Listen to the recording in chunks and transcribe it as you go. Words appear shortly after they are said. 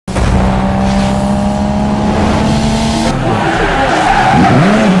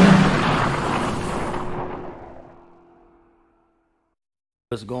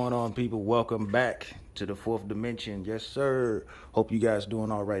What's going on, people? Welcome back to the fourth dimension. Yes, sir. Hope you guys doing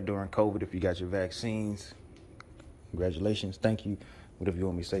all right during COVID. If you got your vaccines, congratulations. Thank you. Whatever you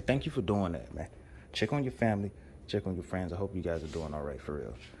want me to say. Thank you for doing that, man. Check on your family. Check on your friends. I hope you guys are doing all right for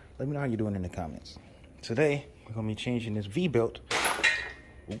real. Let me know how you're doing in the comments. Today, we're going to be changing this V-belt.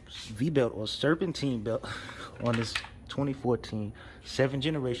 V-belt or serpentine belt on this 2014 7th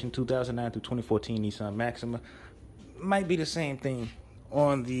generation 2009 through 2014 Nissan Maxima. Might be the same thing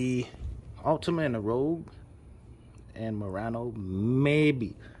on the Altima and the Rogue and Murano,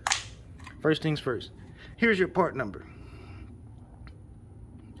 maybe. First things first, here's your part number.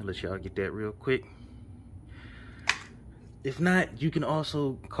 I'll let y'all get that real quick. If not, you can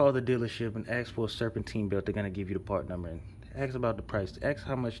also call the dealership and ask for a serpentine belt. They're gonna give you the part number and ask about the price. Ask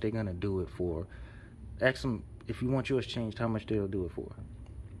how much they're gonna do it for. Ask them if you want yours changed, how much they'll do it for.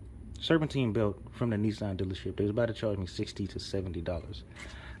 Serpentine belt from the Nissan dealership. They was about to charge me $60 to $70.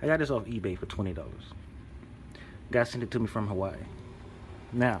 I got this off eBay for $20. Guy sent it to me from Hawaii.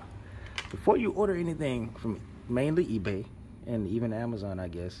 Now, before you order anything from mainly eBay and even Amazon, I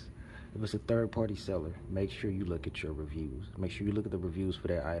guess, if it's a third-party seller, make sure you look at your reviews. Make sure you look at the reviews for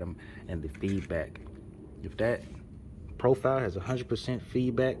that item and the feedback. If that profile has 100%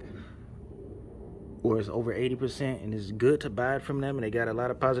 feedback, or it's over 80% and it's good to buy it from them and they got a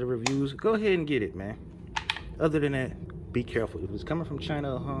lot of positive reviews, go ahead and get it, man. Other than that, be careful. If it's coming from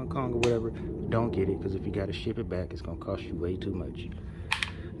China or Hong Kong or whatever, don't get it, because if you got to ship it back, it's going to cost you way too much.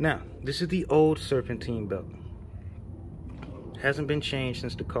 Now, this is the old serpentine belt. Hasn't been changed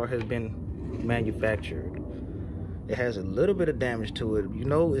since the car has been manufactured. It has a little bit of damage to it. You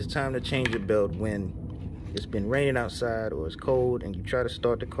know it's time to change your belt when it's been raining outside or it's cold and you try to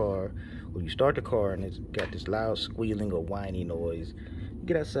start the car, or you start the car and it's got this loud squealing or whiny noise.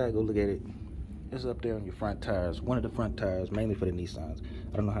 Get outside, go look at it. It's up there on your front tires, one of the front tires, mainly for the Nissans.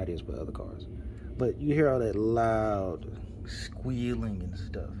 I don't know how it is for other cars. But you hear all that loud squealing and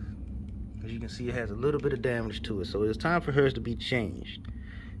stuff. As you can see, it has a little bit of damage to it, so it's time for hers to be changed.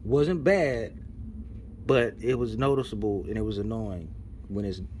 It wasn't bad, but it was noticeable and it was annoying when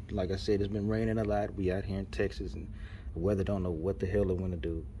it's, like I said, it's been raining a lot. We out here in Texas and the weather don't know what the hell they want to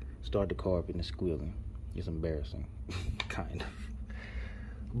do. Start the car up and it's squealing. It's embarrassing, kind of.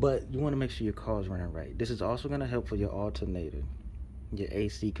 But you want to make sure your car's running right. This is also going to help for your alternator, your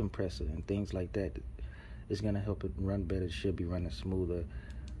AC compressor, and things like that. It's going to help it run better. It should be running smoother.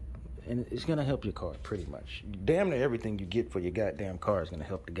 And it's going to help your car pretty much. Damn near everything you get for your goddamn car is going to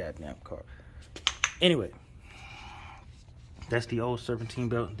help the goddamn car. Anyway, that's the old serpentine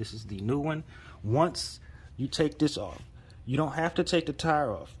belt. This is the new one. Once you take this off, you don't have to take the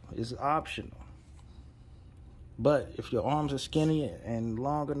tire off. It's optional. But if your arms are skinny and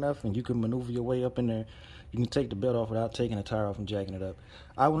long enough and you can maneuver your way up in there, you can take the belt off without taking the tire off and jacking it up.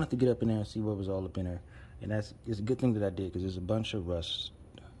 I wanted to get up in there and see what was all up in there. And it's a good thing that I did, because there's a bunch of rust.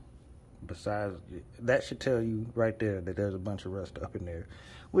 Besides, that should tell you right there that there's a bunch of rust up in there,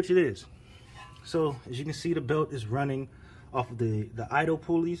 which it is. So as you can see, the belt is running off of the idle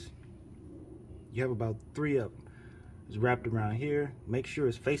pulleys. You have about 3 of them. It's wrapped around here. Make sure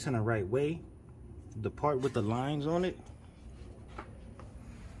it's facing the right way. The part with the lines on it,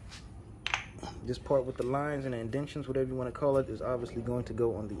 this part with the lines and the indentions, whatever you want to call it, is obviously going to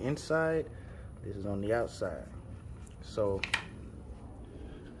go on the inside. This is on the outside. So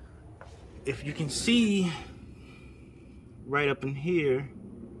if you can see right up in here,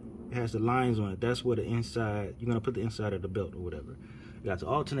 it has the lines on it. That's where the inside, you're going to put the inside of the belt or whatever. You got the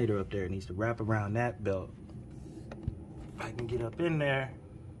alternator up there. It needs to wrap around that belt. If I can get up in there,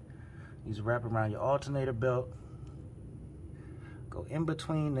 it needs to wrap around your alternator belt. Go in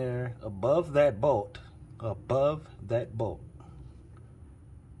between there, above that bolt.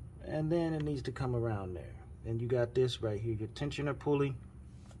 And then it needs to come around there. And you got this right here, your tensioner pulley.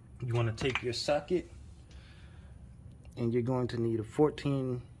 You want to take your socket, and you're going to need a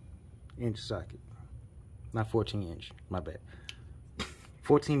 14-inch socket. Not 14-inch, my bad.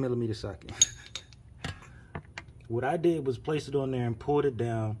 14mm socket. What I did was place it on there and pulled it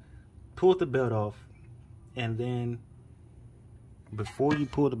down, pulled the belt off, and then before you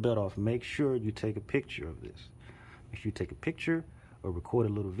pull the belt off, make sure you take a picture of this. Make sure you take a picture or record a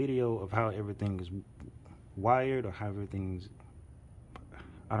little video of how everything is wired, or how everything's,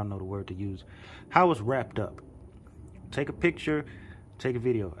 I don't know the word to use, how it's wrapped up. Take a picture, take a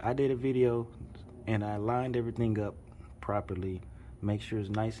video. I did a video and I lined everything up properly. Make sure it's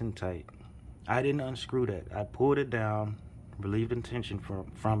nice and tight. I didn't unscrew that. I pulled it down, relieved the tension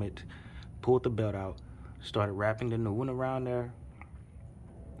from it, pulled the belt out, started wrapping the new one around there,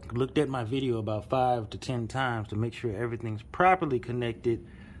 Looked at my video about 5 to 10 times to make sure everything's properly connected.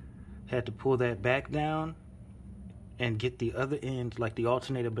 Had to pull that back down and get the other end, like the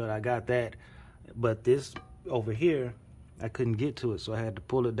alternator belt. I got that, but this over here, I couldn't get to it, so I had to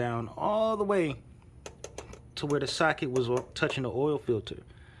pull it down all the way to where the socket was touching the oil filter.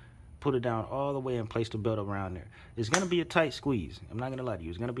 Put it down all the way and place the belt around there. It's gonna be a tight squeeze. I'm not gonna lie to you.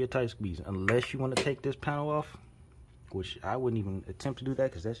 It's gonna be a tight squeeze unless you want to take this panel off, which I wouldn't even attempt to do that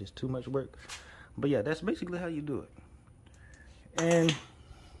because that's just too much work. But yeah, that's basically how you do it. And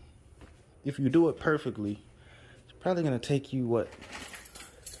if you do it perfectly, it's probably gonna take you what,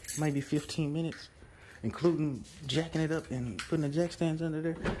 maybe 15 minutes, including jacking it up and putting the jack stands under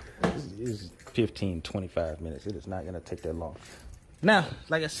there. Is 15, 25 minutes. It is not gonna take that long. Now,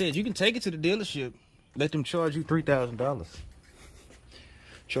 like I said, you can take it to the dealership, let them charge you $3,000.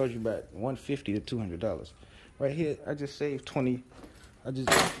 Charge you about $150 to $200. Right here, I just saved 20. I just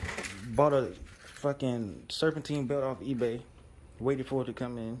bought a fucking serpentine belt off eBay, waited for it to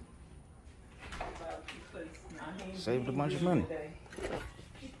come in. Saved a bunch of money.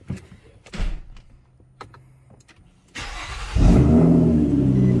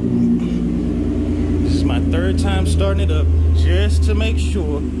 This is my third time starting it up, just to make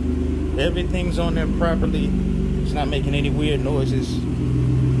sure everything's on there properly. It's not making any weird noises.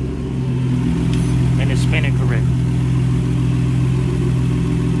 And it's spinning correct.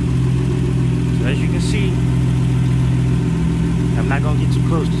 So as you can see, I'm not gonna get too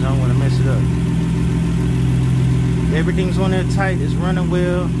close because I don't want to mess it up. Everything's on there tight, it's running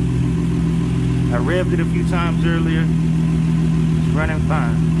well. I revved it a few times earlier. It's running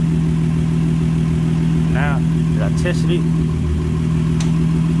fine. Now that I tested it,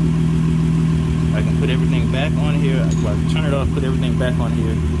 I can put everything back on here. I can turn it off, put everything back on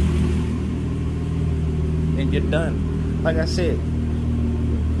here, and you're done. Like I said,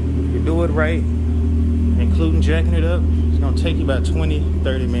 if you do it right, including jacking it up, it's gonna take you about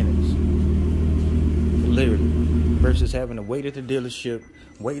 20-30 minutes. Literally. Versus having to wait at the dealership,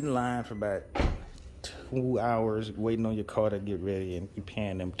 wait in line for about 2 hours, waiting on your car to get ready, and you're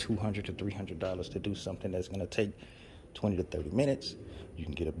paying them $200 to $300 to do something that's gonna take 20 to 30 minutes. You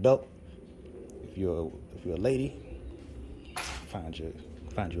can get a belt. If you're a lady, find you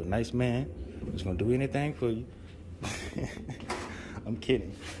a nice man who's gonna do anything for you. I'm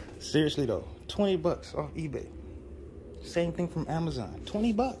kidding. Seriously though, 20 bucks off eBay. Same thing from Amazon,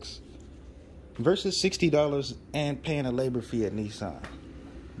 20 bucks. Versus $60 and paying a labor fee at Nissan.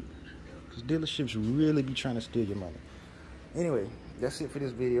 Because dealerships really be trying to steal your money. Anyway, that's it for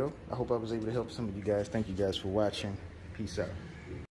this video. I hope I was able to help some of you guys. Thank you guys for watching. Peace out.